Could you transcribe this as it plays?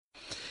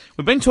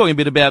We've been talking a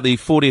bit about the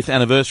 40th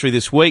anniversary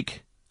this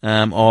week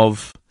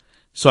of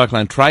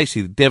Cyclone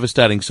Tracy, the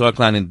devastating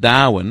cyclone in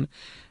Darwin.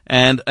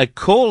 And a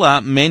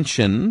caller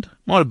mentioned,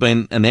 might have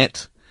been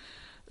Annette,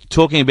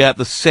 talking about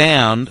the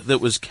sound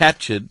that was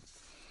captured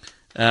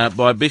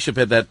by Bishop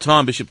at that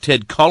time, Bishop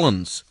Ted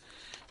Collins,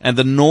 and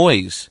the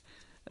noise.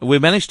 We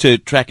managed to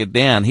track it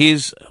down.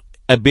 Here's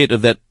a bit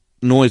of that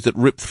noise that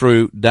ripped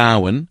through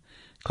Darwin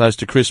close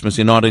to Christmas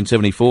in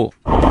 1974.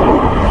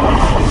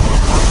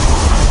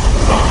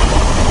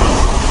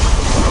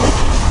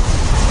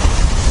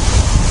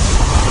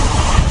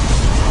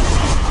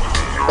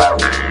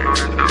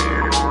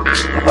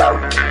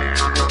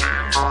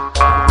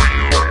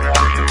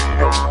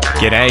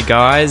 G'day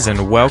guys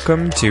and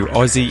welcome to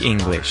Aussie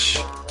English.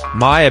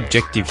 My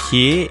objective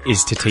here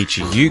is to teach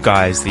you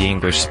guys the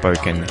English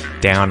spoken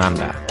down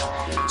under.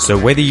 So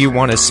whether you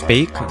want to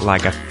speak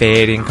like a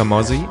fair income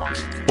Aussie,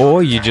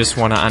 or you just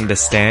want to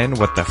understand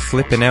what the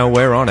flippin' hell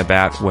we're on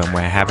about when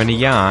we're having a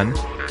yarn,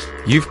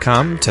 you've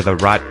come to the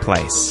right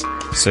place.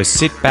 So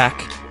sit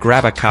back,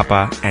 grab a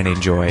cuppa and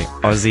enjoy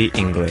Aussie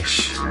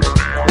English.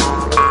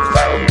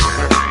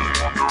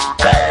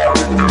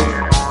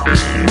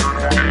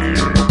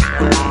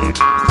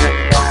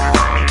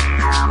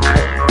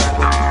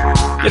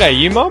 G'day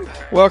you mob,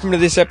 welcome to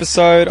this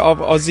episode of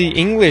Aussie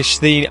English,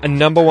 the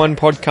number one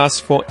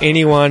podcast for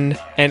anyone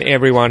and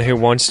everyone who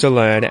wants to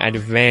learn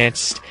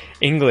advanced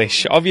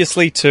English.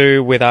 Obviously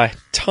too, with a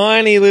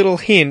tiny little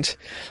hint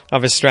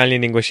of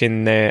Australian English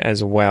in there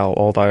as well,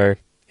 although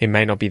it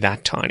may not be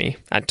that tiny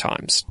at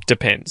times.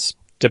 Depends.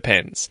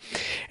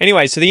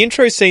 Anyway, so the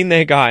intro scene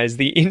there, guys.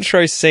 The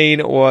intro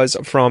scene was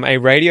from a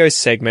radio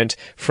segment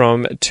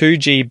from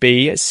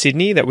 2GB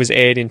Sydney that was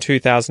aired in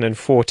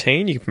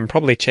 2014. You can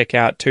probably check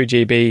out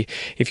 2GB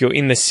if you're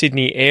in the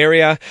Sydney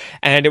area.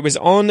 And it was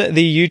on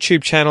the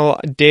YouTube channel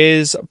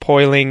Des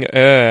Poiling.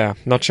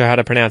 Not sure how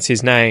to pronounce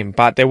his name,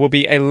 but there will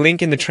be a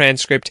link in the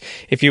transcript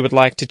if you would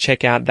like to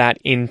check out that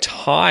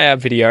entire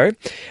video,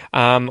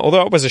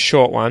 although it was a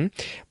short one.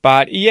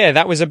 But yeah,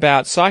 that was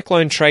about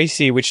Cyclone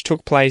Tracy, which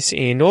took place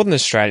in Northern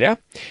Australia,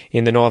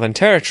 in the Northern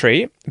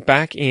Territory,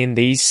 back in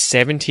the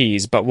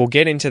 70s. But we'll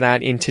get into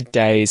that in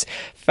today's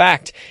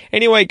fact.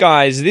 Anyway,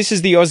 guys, this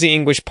is the Aussie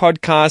English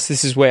podcast.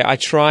 This is where I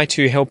try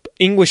to help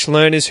English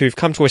learners who've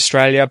come to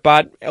Australia,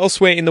 but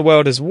elsewhere in the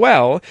world as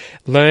well,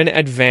 learn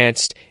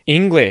advanced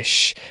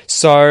English.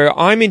 So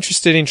I'm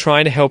interested in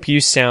trying to help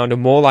you sound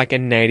more like a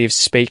native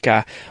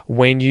speaker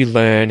when you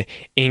learn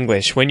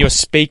English, when you're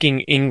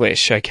speaking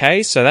English,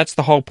 okay? So that's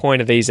the whole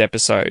point of these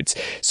episodes.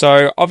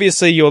 So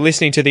obviously you're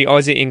listening to the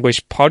Aussie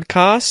English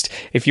podcast.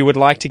 If you would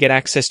like to get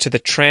access to the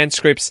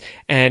transcripts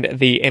and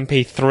the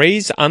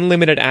MP3s,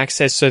 unlimited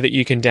access so that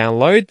you can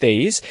download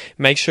these,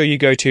 make sure you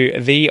go to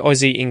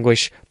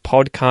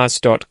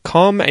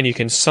theaussieenglishpodcast.com and you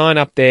can sign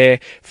up there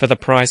for the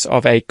price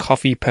of a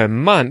coffee per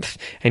month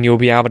and you'll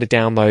be able to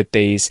download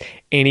these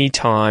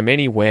anytime,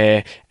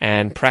 anywhere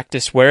and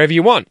practice wherever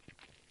you want.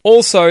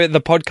 Also,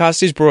 the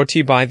podcast is brought to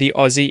you by the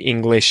Aussie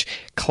English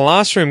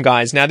Classroom,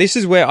 guys. Now, this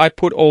is where I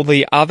put all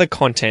the other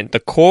content,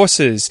 the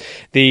courses,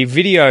 the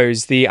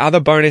videos, the other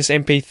bonus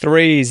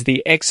MP3s,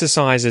 the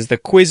exercises, the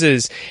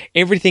quizzes,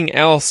 everything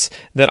else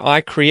that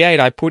I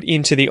create, I put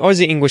into the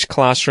Aussie English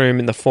Classroom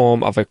in the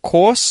form of a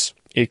course.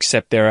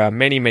 Except there are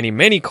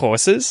many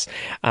courses.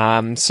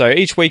 So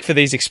each week for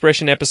these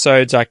expression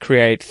episodes, I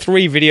create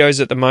 3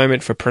 videos at the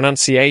moment for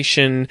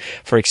pronunciation,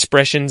 for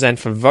expressions, and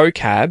for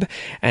vocab.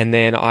 And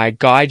then I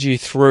guide you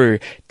through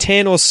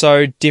 10 or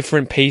so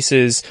different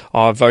pieces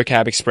of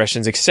vocab,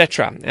 expressions,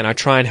 etc. And I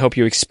try and help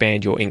you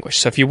expand your English.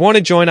 So if you want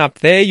to join up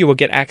there, you will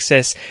get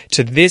access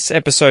to this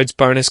episode's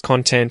bonus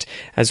content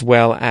as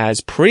well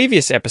as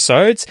previous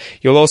episodes.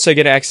 You'll also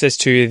get access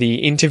to the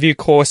interview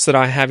course that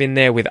I have in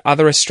there with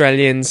other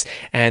Australians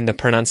and the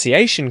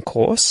pronunciation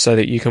course so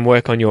that you can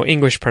work on your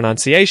English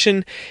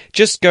pronunciation.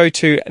 Just go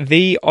to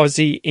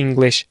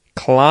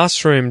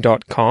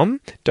theaussieenglishclassroom.com.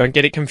 Don't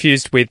get it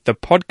confused with the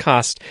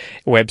podcast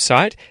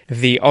website,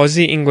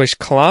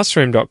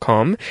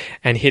 theaussieenglishclassroom.com,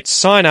 and hit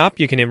sign up.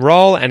 You can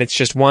enroll and it's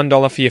just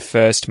 $1 for your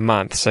first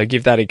month. So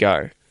give that a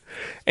go.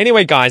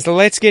 Anyway, guys,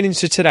 let's get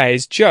into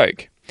today's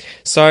joke.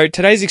 So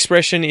today's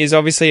expression is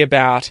obviously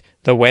about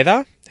the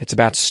weather. It's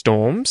about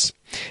storms.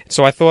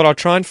 So I thought I'll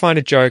try and find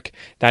a joke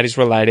that is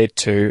related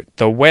to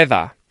the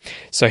weather.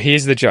 So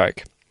here's the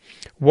joke.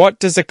 What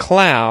does a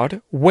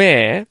cloud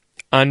wear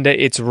under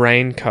its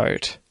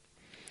raincoat?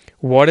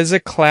 What does a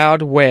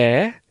cloud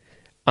wear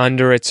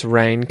under its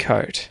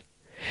raincoat?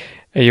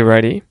 Are you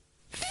ready?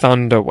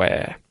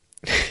 Thunderwear.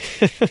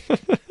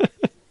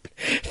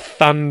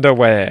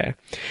 Thunderwear.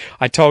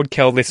 I told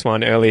Kel this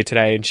one earlier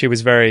today and she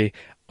was very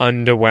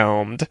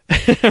underwhelmed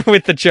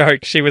with the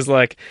joke. She was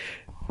like,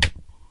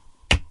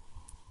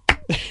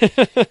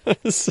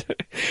 so,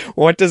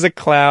 what does a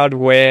cloud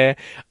wear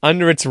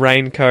under its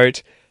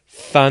raincoat?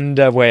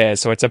 Thunderwear.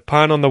 So it's a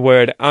pun on the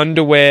word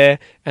underwear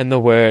and the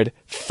word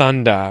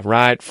thunder,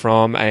 right?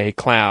 From a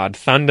cloud.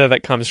 Thunder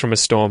that comes from a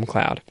storm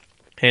cloud.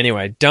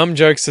 Anyway, dumb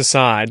jokes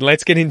aside,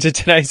 let's get into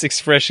today's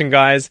expression,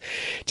 guys.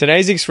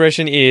 Today's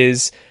expression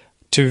is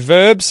To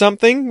verb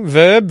something,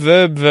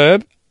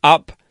 verb,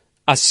 up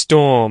a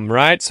storm,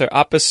 right? So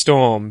up a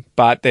storm,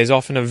 but there's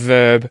often a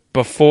verb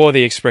before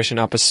the expression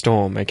up a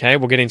storm, okay?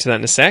 We'll get into that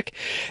in a sec.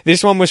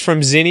 This one was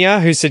from Zinnia,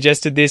 who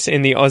suggested this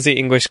in the Aussie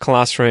English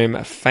Classroom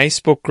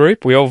Facebook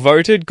group. We all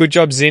voted. Good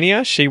job,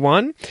 Zinnia. She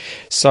won.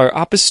 So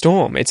up a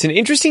storm. It's an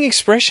interesting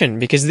expression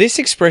because this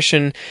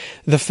expression,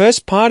 the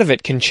first part of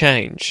it can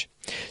change.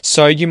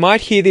 So you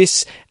might hear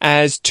this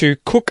as to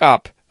cook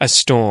up a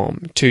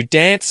storm, to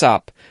dance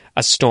up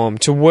a storm,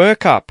 to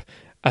work up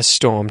a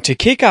storm, to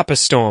kick up a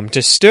storm,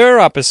 to stir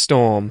up a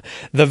storm.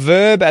 The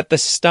verb at the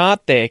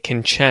start there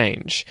can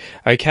change,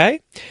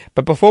 okay?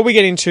 But before we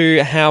get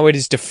into how it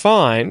is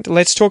defined,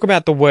 let's talk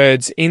about the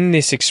words in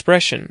this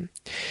expression.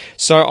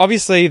 So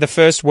obviously the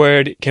first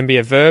word can be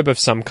a verb of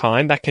some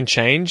kind, that can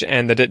change,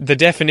 and the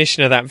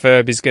definition of that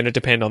verb is going to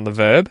depend on the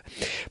verb.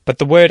 But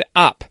the word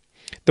up,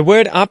 the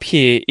word up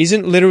here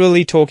isn't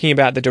literally talking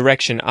about the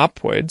direction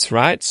upwards,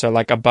 right? So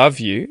like above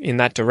you in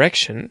that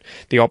direction,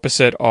 the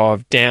opposite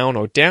of down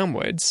or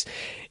downwards.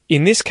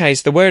 In this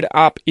case, the word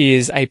up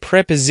is a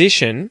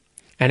preposition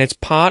and it's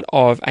part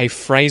of a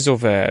phrasal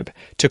verb: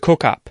 to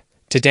cook up,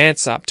 to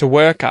dance up, to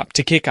work up,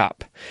 to kick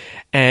up.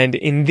 And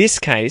in this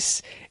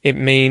case, it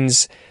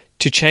means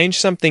to change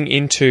something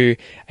into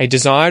a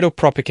desired or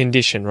proper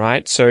condition,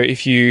 right? So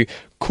if you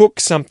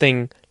cook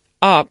something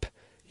up,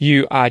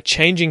 you are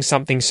changing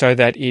something so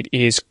that it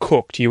is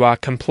cooked. You are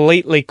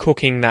completely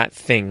cooking that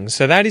thing.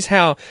 So that is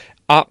how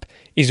up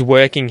is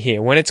working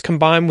here. When it's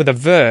combined with a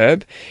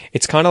verb,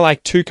 it's kind of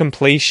like to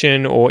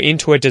completion or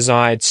into a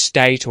desired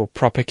state or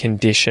proper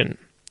condition.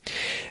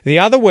 The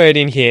other word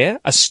in here,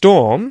 a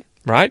storm,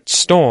 right?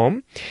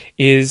 Storm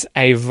is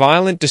a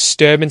violent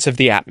disturbance of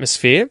the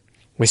atmosphere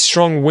with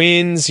strong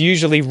winds,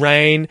 usually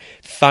rain,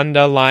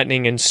 thunder,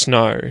 lightning, and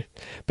snow.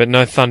 But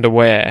no thunder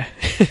where,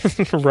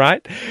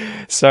 right?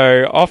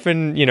 So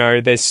often, you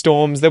know, there's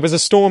storms. There was a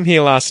storm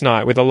here last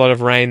night with a lot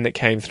of rain that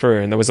came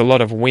through and there was a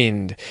lot of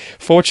wind.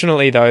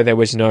 Fortunately, though, there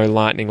was no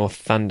lightning or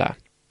thunder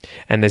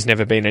and there's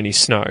never been any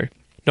snow.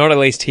 Not at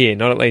least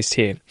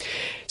here.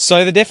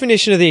 So the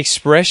definition of the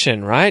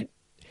expression, right?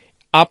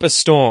 Up a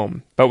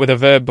storm, but with a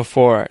verb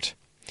before it.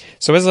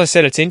 So as I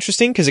said, it's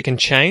interesting because it can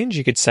change.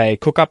 You could say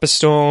cook up a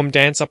storm,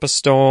 dance up a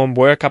storm,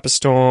 work up a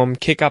storm,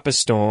 kick up a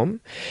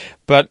storm.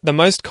 But the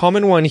most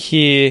common one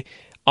here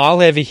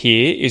I'll ever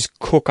hear is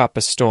cook up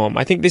a storm.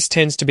 I think this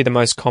tends to be the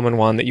most common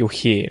one that you'll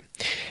hear.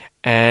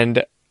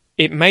 And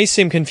it may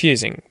seem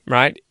confusing,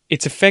 right?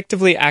 It's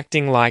effectively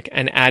acting like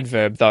an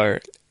adverb though.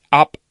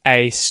 Up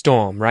a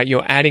storm, right?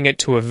 You're adding it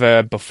to a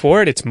verb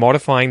before it. It's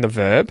modifying the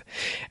verb.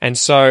 And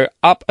so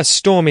up a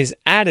storm is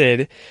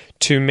added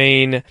to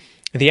mean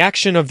the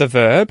action of the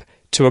verb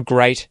to a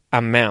great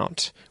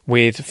amount,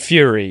 with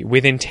fury,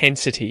 with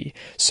intensity.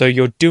 So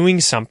you're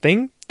doing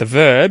something, the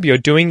verb, you're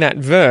doing that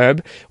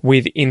verb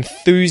with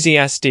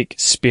enthusiastic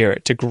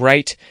spirit, to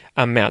great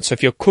amount. So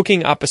if you're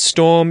cooking up a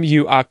storm,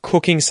 you are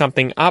cooking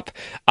something up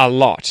a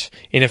lot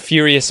in a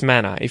furious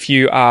manner. If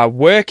you are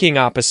working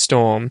up a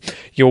storm,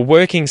 you're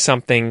working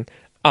something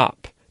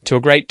up to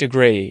a great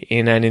degree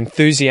in an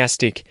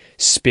enthusiastic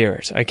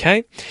spirit,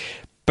 okay?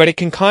 But it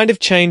can kind of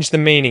change the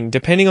meaning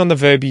depending on the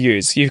verb you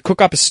use. You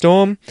cook up a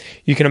storm,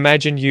 you can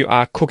imagine you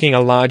are cooking a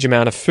large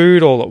amount of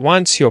food all at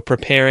once. You're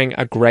preparing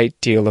a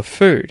great deal of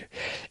food.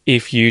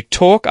 If you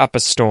talk up a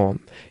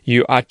storm,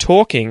 you are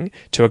talking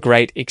to a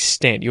great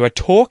extent. You are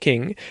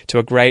talking to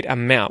a great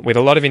amount with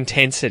a lot of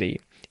intensity.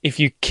 If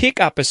you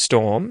kick up a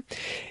storm,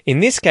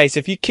 in this case,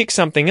 if you kick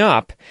something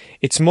up,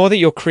 it's more that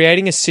you're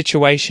creating a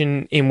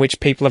situation in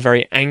which people are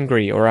very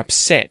angry or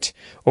upset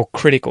or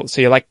critical. So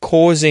you're like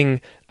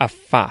causing a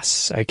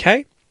fuss,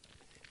 okay?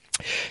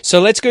 So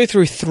let's go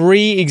through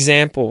 3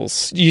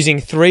 examples using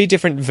 3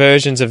 different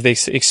versions of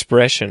this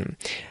expression.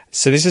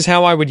 So this is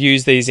how I would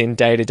use these in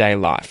day-to-day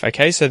life,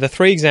 okay? So the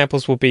 3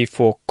 examples will be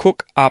for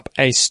cook up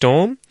a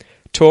storm,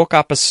 talk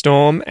up a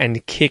storm,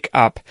 and kick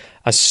up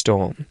a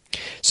storm.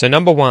 So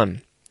number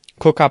 1.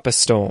 Cook up a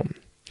storm.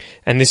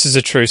 And this is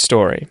a true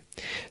story.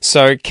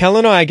 So Kel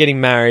and I are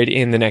getting married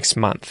in the next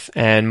month,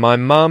 and my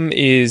mum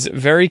is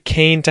very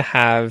keen to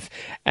have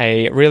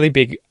a really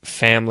big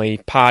family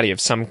party of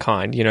some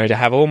kind, you know, to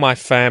have all my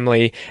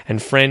family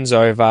and friends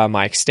over,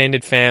 my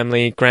extended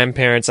family,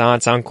 grandparents,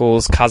 aunts,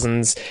 uncles,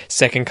 cousins,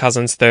 second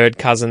cousins, third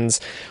cousins.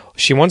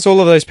 She wants all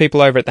of those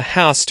people over at the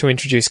house to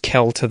introduce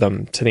Kel to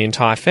them, to the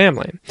entire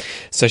family.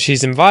 So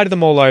she's invited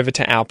them all over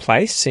to our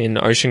place in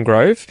Ocean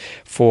Grove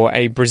for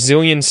a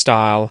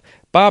Brazilian-style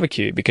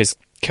barbecue because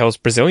Kel's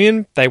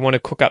Brazilian. They want to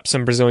cook up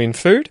some Brazilian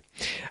food.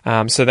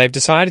 So they've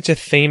decided to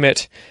theme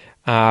it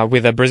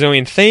with a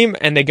Brazilian theme,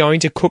 and they're going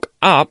to cook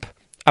up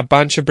a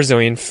bunch of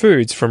Brazilian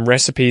foods from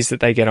recipes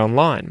that they get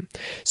online.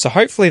 So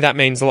hopefully that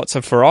means lots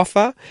of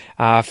farofa,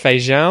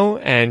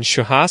 feijão, and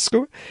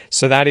churrasco.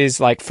 So that is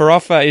like,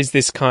 farofa is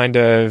this kind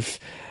of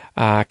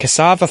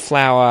cassava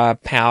flour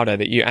powder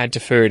that you add to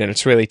food, and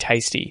it's really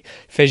tasty.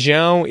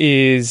 Feijão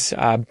is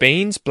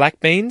beans, black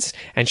beans,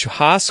 and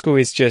churrasco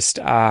is just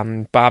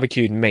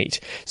barbecued meat.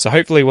 So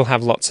hopefully we'll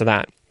have lots of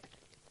that.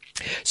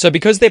 So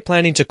because they're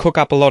planning to cook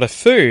up a lot of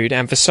food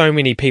and for so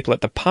many people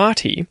at the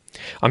party,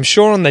 I'm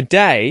sure on the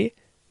day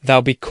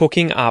they'll be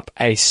cooking up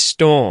a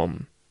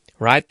storm,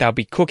 right? They'll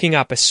be cooking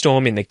up a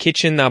storm in the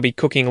kitchen. They'll be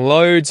cooking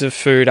loads of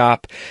food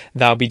up.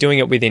 They'll be doing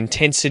it with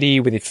intensity,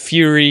 with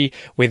fury,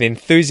 with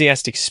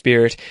enthusiastic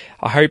spirit.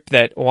 I hope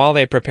that while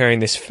they're preparing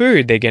this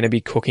food, they're going to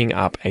be cooking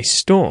up a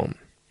storm.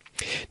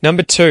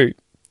 Number 2,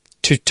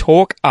 to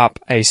talk up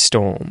a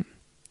storm.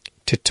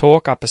 To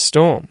talk up a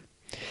storm.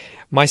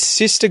 My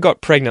sister got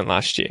pregnant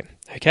last year.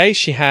 Okay,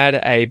 she had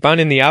a bun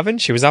in the oven.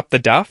 She was up the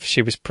duff.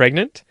 She was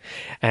pregnant.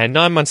 And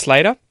 9 months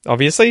later,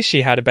 obviously,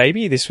 she had a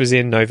baby. This was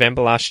in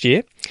November last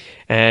year.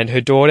 And her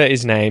daughter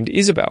is named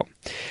Isabel.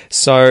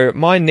 So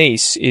my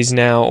niece is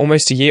now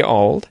almost a year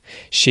old.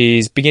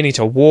 She's beginning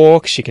to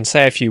walk. She can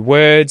say a few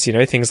words,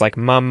 things like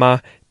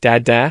mama,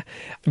 dada.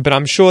 But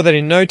I'm sure that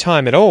in no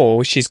time at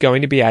all, she's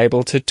going to be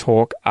able to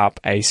talk up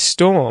a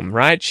storm,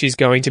 right? She's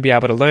going to be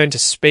able to learn to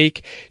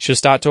speak. She'll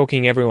start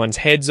talking everyone's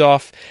heads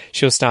off.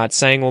 She'll start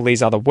saying all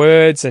these other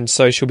words. And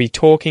so she'll be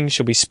talking,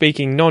 she'll be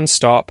speaking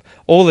non-stop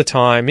all the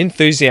time,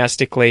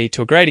 enthusiastically.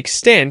 To a great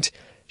extent,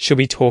 she'll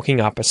be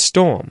talking up a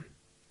storm.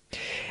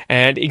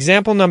 And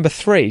example number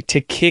 3, to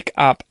kick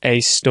up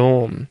a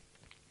storm.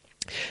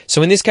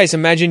 So in this case,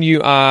 imagine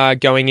you are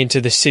going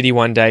into the city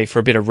one day for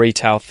a bit of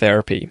retail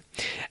therapy.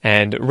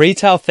 And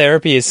retail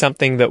therapy is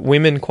something that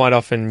women quite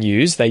often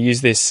use. They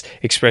use this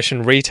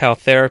expression, retail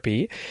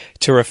therapy,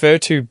 to refer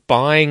to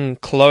buying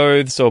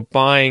clothes or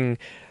buying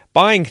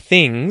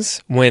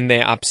things when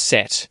they're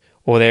upset,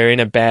 or they're in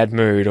a bad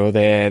mood, or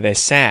they're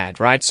sad,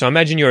 right? So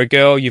imagine you're a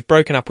girl, you've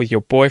broken up with your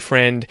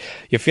boyfriend,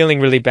 you're feeling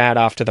really bad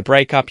after the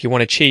breakup, you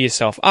want to cheer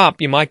yourself up,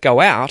 you might go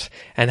out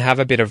and have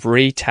a bit of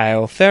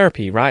retail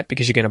therapy, right?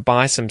 Because you're going to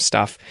buy some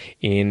stuff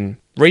in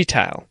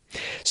retail.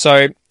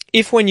 So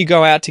if when you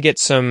go out to get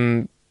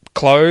some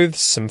clothes,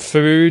 some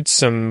food,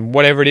 some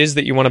whatever it is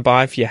that you want to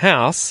buy for your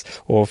house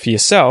or for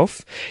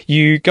yourself,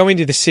 you go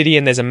into the city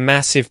and there's a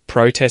massive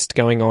protest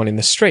going on in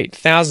the street.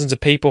 Thousands of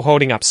people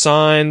holding up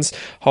signs,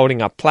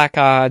 holding up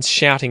placards,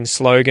 shouting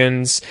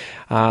slogans,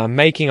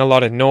 making a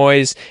lot of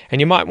noise. And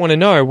you might want to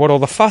know what all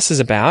the fuss is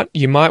about.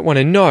 You might want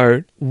to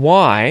know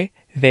why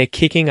they're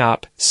kicking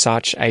up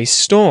such a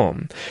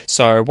storm.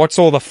 So what's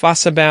all the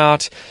fuss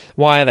about?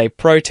 Why are they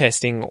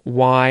protesting?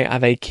 Why are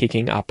they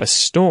kicking up a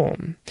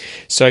storm?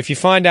 So if you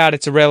find out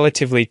it's a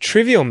relatively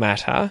trivial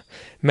matter,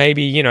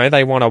 maybe,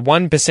 they want a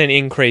 1%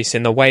 increase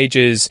in the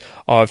wages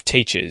of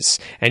teachers,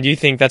 and you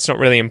think that's not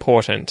really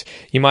important.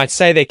 You might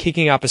say they're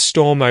kicking up a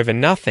storm over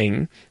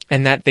nothing,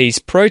 and that these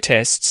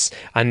protests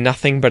are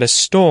nothing but a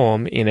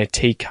storm in a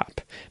teacup,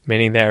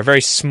 meaning they're a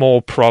very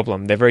small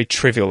problem. They're very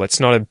trivial.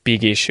 It's not a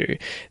big issue.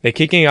 They're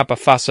kicking up a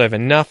fuss over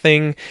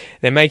nothing.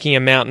 They're making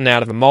a mountain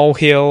out of a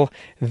molehill.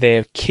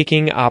 They're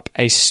kicking up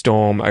a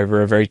storm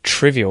over a very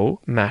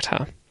trivial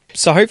matter.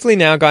 So hopefully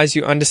now, guys,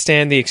 you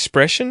understand the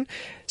expression,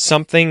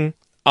 something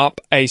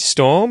up a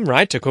storm,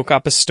 right? To cook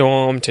up a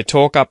storm, to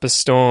talk up a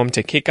storm,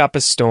 to kick up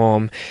a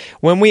storm.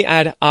 When we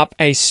add up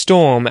a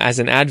storm as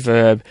an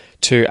adverb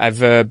to a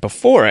verb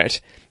before it,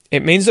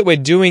 it means that we're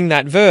doing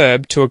that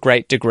verb to a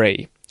great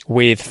degree,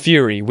 with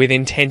fury, with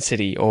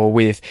intensity, or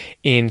with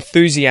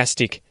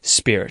enthusiastic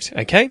spirit,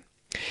 okay?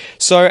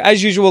 So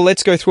as usual,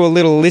 let's go through a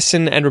little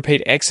listen and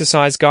repeat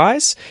exercise,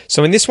 guys.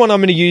 So in this one, I'm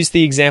going to use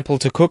the example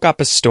to cook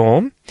up a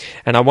storm,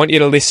 and I want you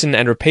to listen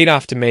and repeat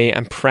after me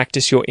and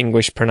practice your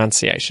English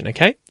pronunciation,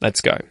 okay?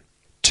 Let's go.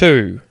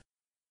 To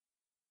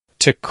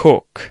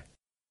cook.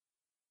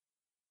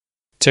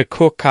 To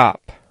cook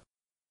up.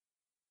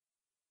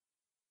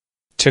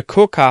 To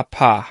cook up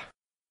a.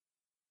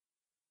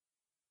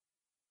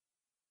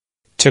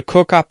 To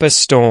cook up a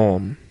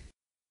storm.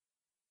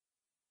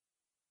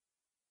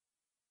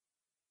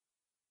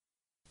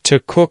 To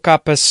cook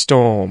up a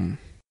storm.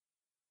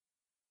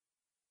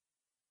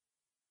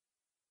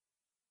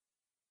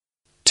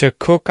 To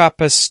cook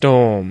up a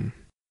storm.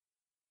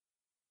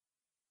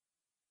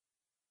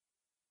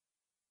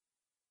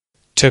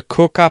 To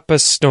cook up a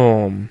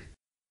storm.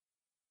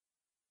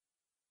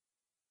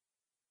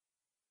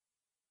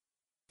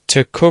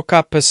 To cook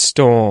up a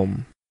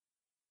storm.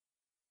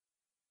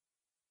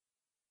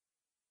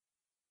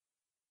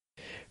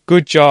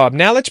 Good job.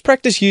 Now let's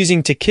practice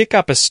using to kick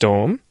up a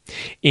storm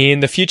in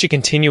the future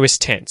continuous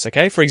tense,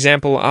 okay? For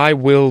example, I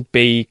will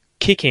be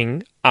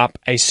kicking up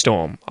a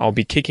storm. I'll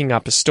be kicking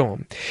up a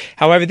storm.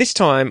 However, this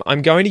time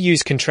I'm going to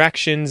use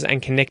contractions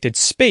and connected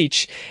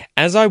speech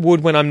as I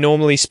would when I'm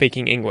normally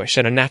speaking English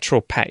at a natural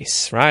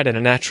pace, right? At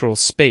a natural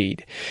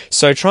speed.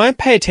 So try and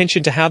pay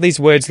attention to how these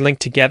words link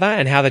together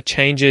and how the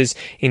changes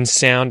in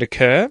sound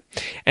occur.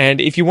 And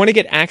if you want to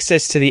get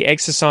access to the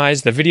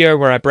exercise, the video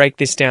where I break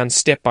this down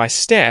step by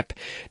step,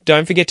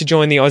 don't forget to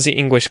join the Aussie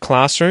English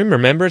Classroom.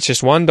 Remember, it's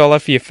just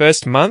 $1 for your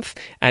first month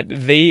at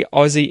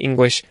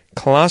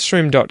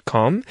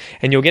theaussieenglishclassroom.com,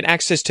 and you'll get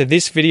access to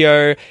this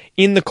video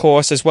in the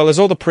course as well as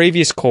all the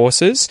previous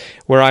courses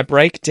where I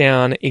break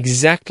down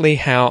exactly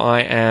how I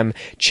am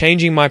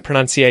changing my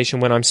pronunciation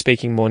when I'm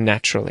speaking more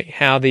naturally,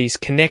 how these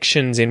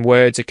connections in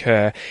words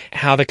occur,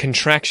 how the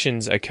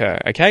contractions occur,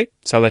 okay?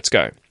 So let's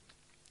go.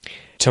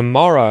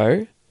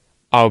 Tomorrow,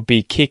 I'll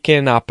be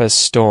kicking up a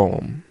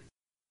storm.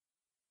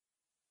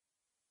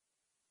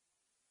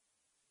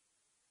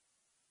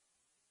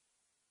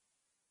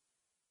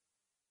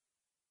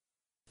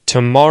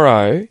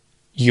 Tomorrow,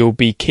 you'll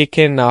be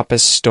kicking up a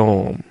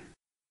storm.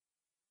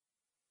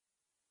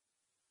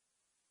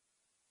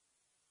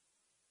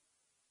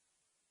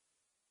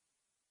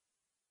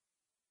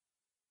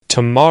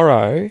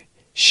 Tomorrow,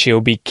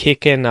 she'll be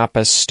kicking up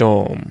a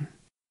storm.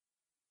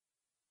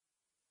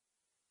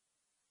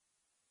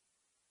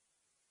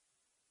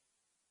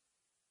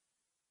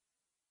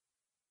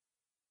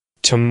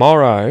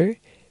 Tomorrow,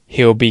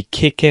 he'll be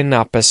kicking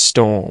up a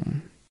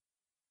storm.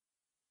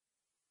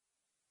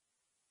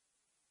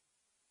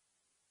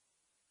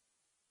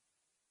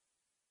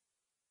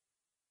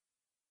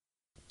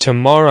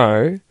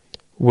 Tomorrow,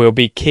 we'll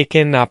be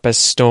kicking up a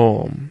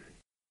storm.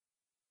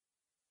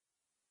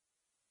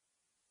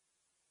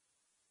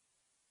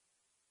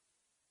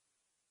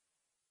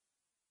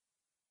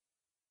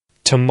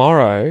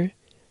 Tomorrow,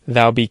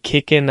 they'll be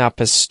kicking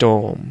up a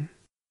storm.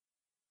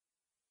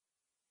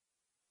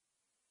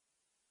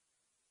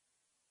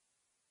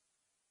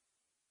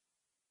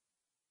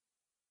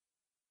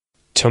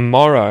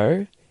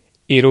 Tomorrow,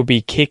 it'll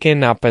be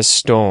kicking up a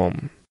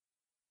storm.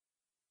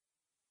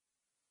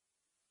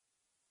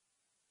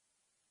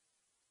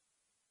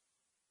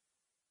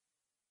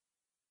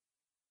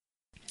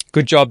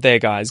 Good job there,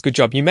 guys. Good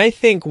job. You may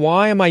think,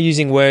 why am I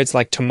using words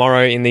like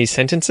tomorrow in these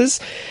sentences?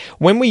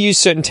 When we use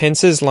certain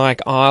tenses like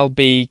I'll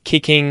be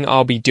kicking,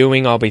 I'll be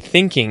doing, I'll be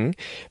thinking,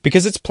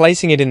 because it's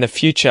placing it in the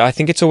future, I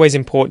think it's always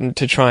important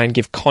to try and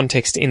give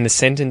context in the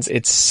sentence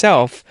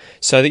itself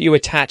so that you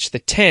attach the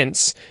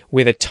tense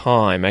with a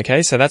time,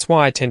 okay? So that's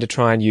why I tend to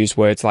try and use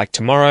words like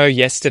tomorrow,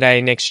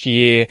 yesterday, next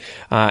year,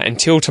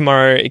 until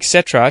tomorrow,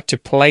 etc., to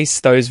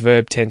place those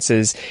verb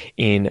tenses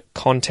in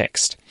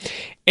context.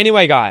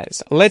 Anyway,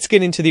 guys, let's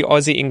get into the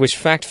Aussie English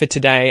fact for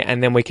today,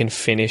 and then we can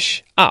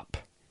finish up.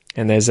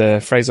 And there's a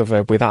phrasal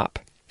verb with up.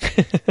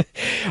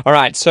 All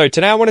right, so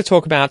today I want to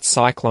talk about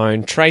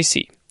Cyclone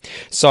Tracy.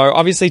 So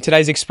obviously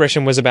today's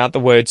expression was about the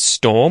word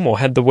storm, or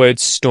had the word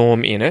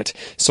storm in it.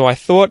 So I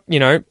thought,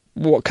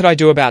 what could I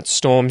do about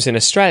storms in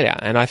Australia?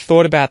 And I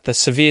thought about the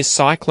severe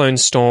cyclone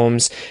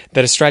storms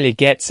that Australia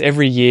gets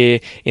every year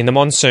in the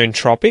monsoon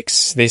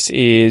tropics. This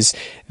is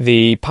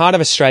the part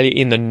of Australia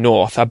in the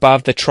north,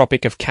 above the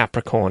Tropic of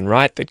Capricorn,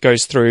 right? That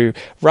goes through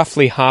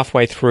roughly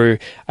halfway through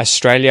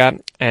Australia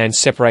and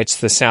separates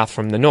the south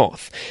from the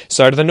north.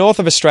 So to the north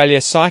of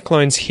Australia,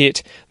 cyclones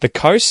hit the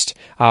coast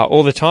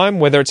all the time,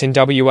 whether it's in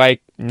WA,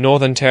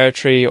 Northern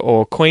Territory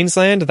or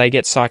Queensland. They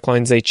get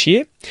cyclones each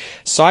year.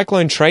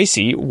 Cyclone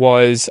Tracy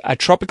was a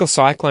tropical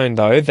cyclone,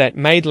 though, that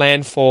made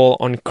landfall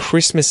on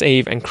Christmas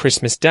Eve and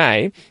Christmas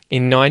Day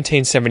in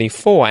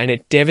 1974, and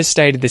it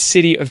devastated the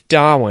city of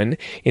Darwin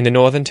in the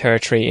Northern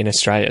Territory in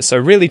Australia. So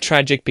really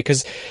tragic,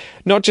 because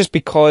not just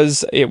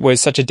because it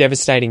was such a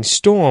devastating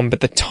storm, but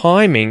the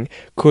timing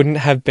couldn't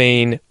have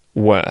been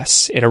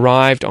worse. It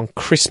arrived on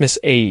Christmas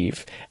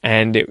Eve,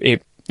 and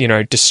it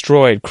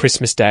destroyed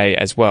Christmas Day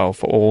as well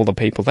for all the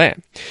people there.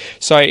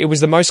 So it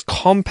was the most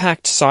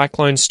compact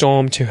cyclone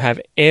storm to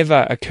have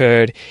ever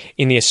occurred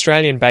in the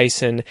Australian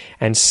basin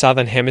and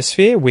southern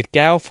hemisphere, with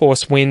gale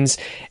force winds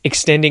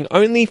extending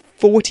only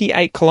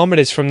 48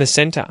 kilometres from the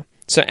centre.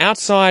 So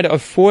outside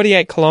of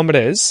 48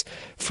 kilometres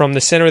from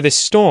the centre of this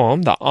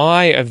storm, the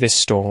eye of this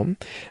storm,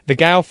 the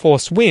gale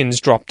force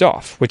winds dropped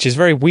off, which is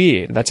very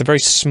weird. That's a very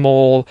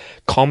small,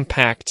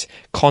 compact,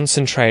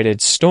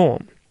 concentrated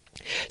storm.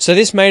 So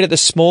this made it the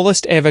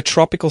smallest ever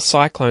tropical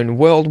cyclone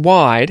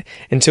worldwide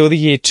until the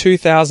year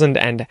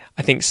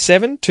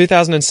 2007,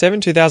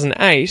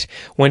 2008,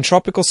 when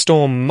Tropical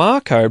Storm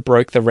Marco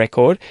broke the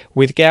record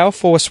with gale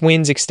force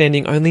winds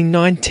extending only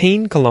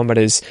 19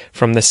 kilometres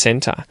from the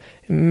centre.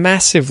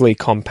 Massively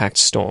compact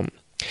storm.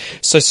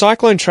 So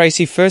Cyclone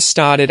Tracy first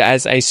started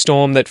as a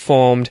storm that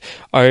formed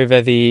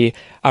over the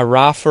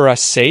Arafura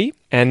Sea,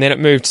 and then it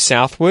moved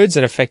southwards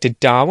and affected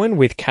Darwin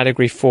with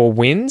Category 4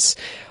 winds.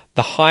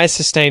 The highest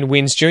sustained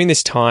winds during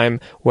this time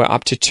were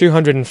up to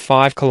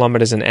 205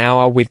 kilometres an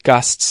hour, with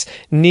gusts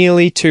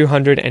nearly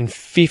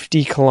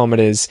 250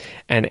 kilometres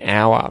an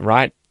hour,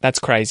 right? That's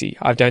crazy.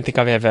 I've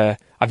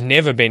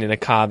never been in a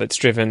car that's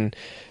driven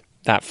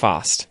that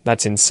fast.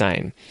 That's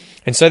insane.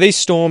 And so these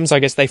storms, I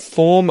guess, they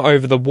form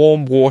over the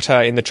warm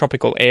water in the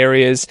tropical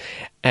areas,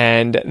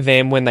 and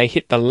then when they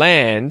hit the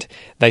land,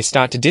 they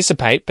start to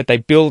dissipate, but they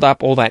build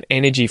up all that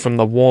energy from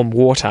the warm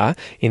water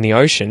in the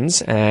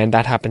oceans, and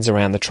that happens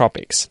around the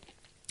tropics.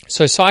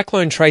 So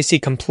Cyclone Tracy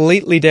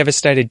completely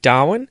devastated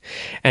Darwin,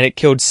 and it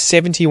killed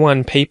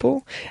 71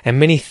 people, and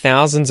many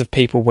thousands of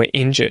people were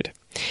injured.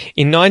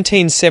 In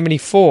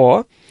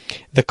 1974,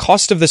 The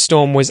cost of the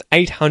storm was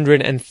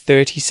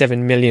 $837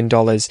 million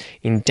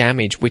in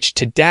damage, which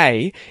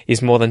today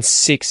is more than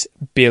 $6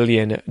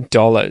 billion.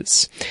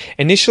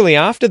 Initially,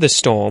 after the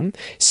storm,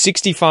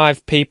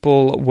 65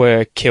 people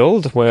were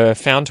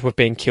found to have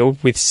been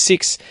killed, with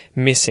 6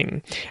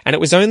 missing. And it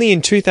was only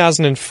in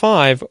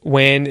 2005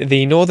 when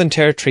the Northern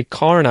Territory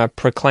coroner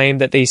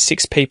proclaimed that these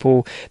 6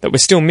 people that were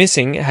still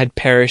missing had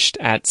perished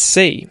at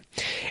sea.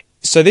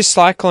 So this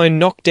cyclone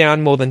knocked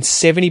down more than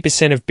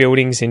 70% of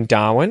buildings in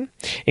Darwin,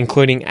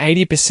 including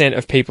 80%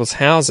 of people's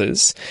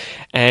houses.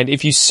 And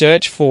if you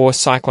search for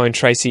Cyclone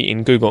Tracy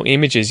in Google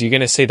Images, you're going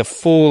to see the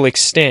full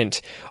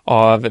extent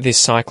of this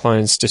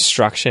cyclone's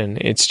destruction.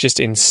 It's just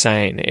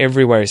insane.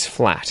 Everywhere is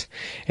flat.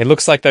 It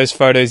looks like those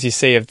photos you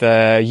see of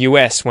the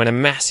US when a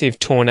massive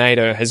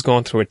tornado has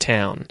gone through a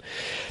town.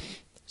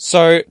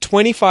 So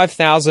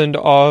 25,000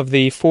 of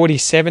the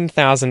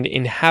 47,000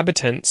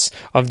 inhabitants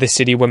of the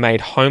city were made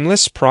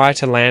homeless prior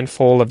to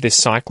landfall of this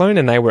cyclone,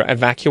 and they were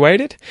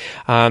evacuated.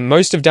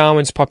 Most of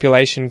Darwin's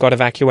population got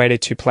evacuated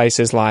to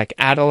places like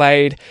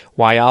Adelaide,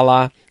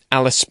 Whyalla,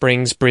 Alice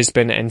Springs,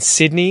 Brisbane and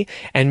Sydney,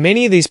 and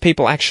many of these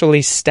people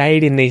actually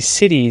stayed in these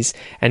cities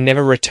and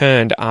never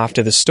returned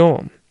after the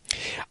storm.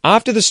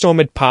 After the storm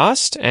had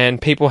passed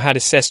and people had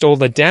assessed all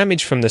the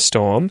damage from the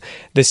storm,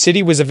 the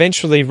city was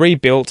eventually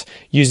rebuilt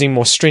using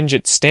more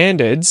stringent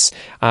standards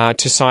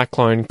to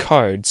cyclone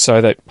code, so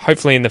that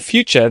hopefully in the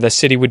future the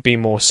city would be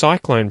more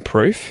cyclone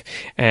proof,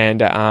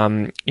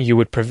 and you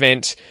would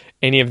prevent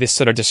any of this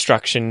sort of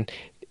destruction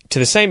to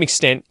the same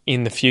extent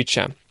in the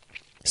future.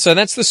 So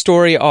that's the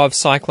story of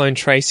Cyclone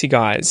Tracy,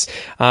 guys.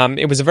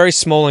 It was a very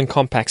small and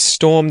compact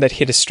storm that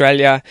hit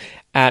Australia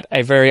at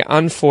a very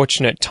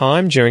unfortunate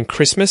time during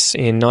Christmas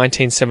in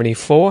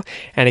 1974,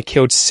 and it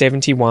killed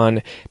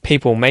 71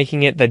 people,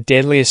 making it the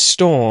deadliest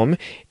storm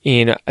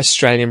in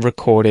Australian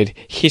recorded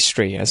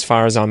history, as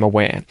far as I'm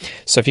aware.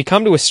 So if you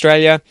come to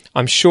Australia,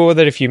 I'm sure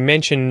that if you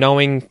mention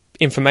knowing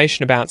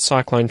information about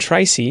Cyclone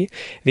Tracy,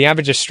 the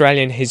average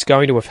Australian is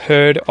going to have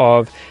heard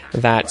of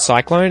that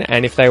cyclone,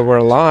 and if they were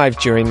alive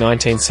during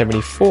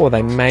 1974,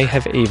 they may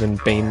have even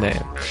been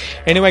there.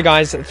 Anyway,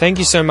 guys, thank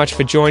you so much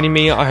for joining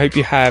me. I hope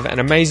you have an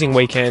amazing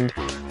weekend,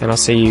 and I'll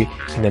see you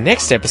in the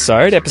next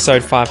episode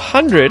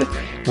 500,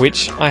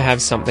 which I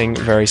have something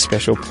very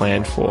special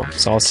planned for.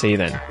 So I'll see you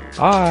then.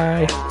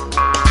 Bye.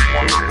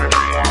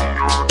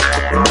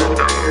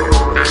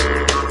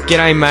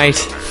 G'day, mate.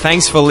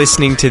 Thanks for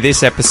listening to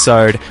this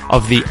episode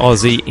of the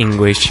Aussie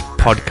English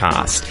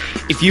Podcast.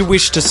 If you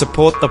wish to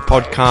support the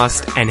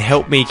podcast and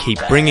help me keep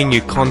bringing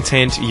you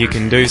content, you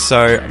can do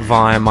so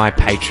via my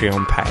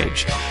Patreon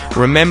page.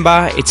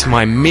 Remember, it's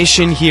my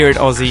mission here at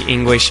Aussie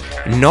English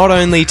not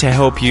only to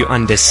help you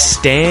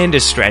understand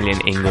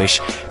Australian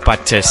English,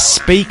 but to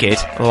speak it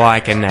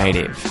like a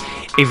native.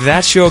 If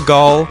that's your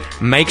goal,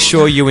 make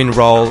sure you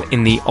enroll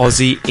in the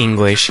Aussie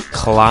English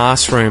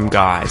Classroom,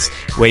 guys,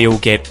 where you'll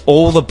get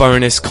all the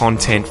bonus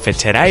content for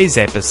today's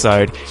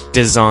episode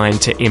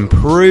designed to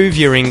improve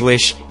your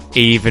English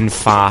even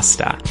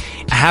faster.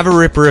 Have a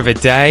ripper of a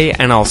day,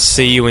 and I'll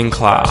see you in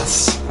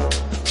class.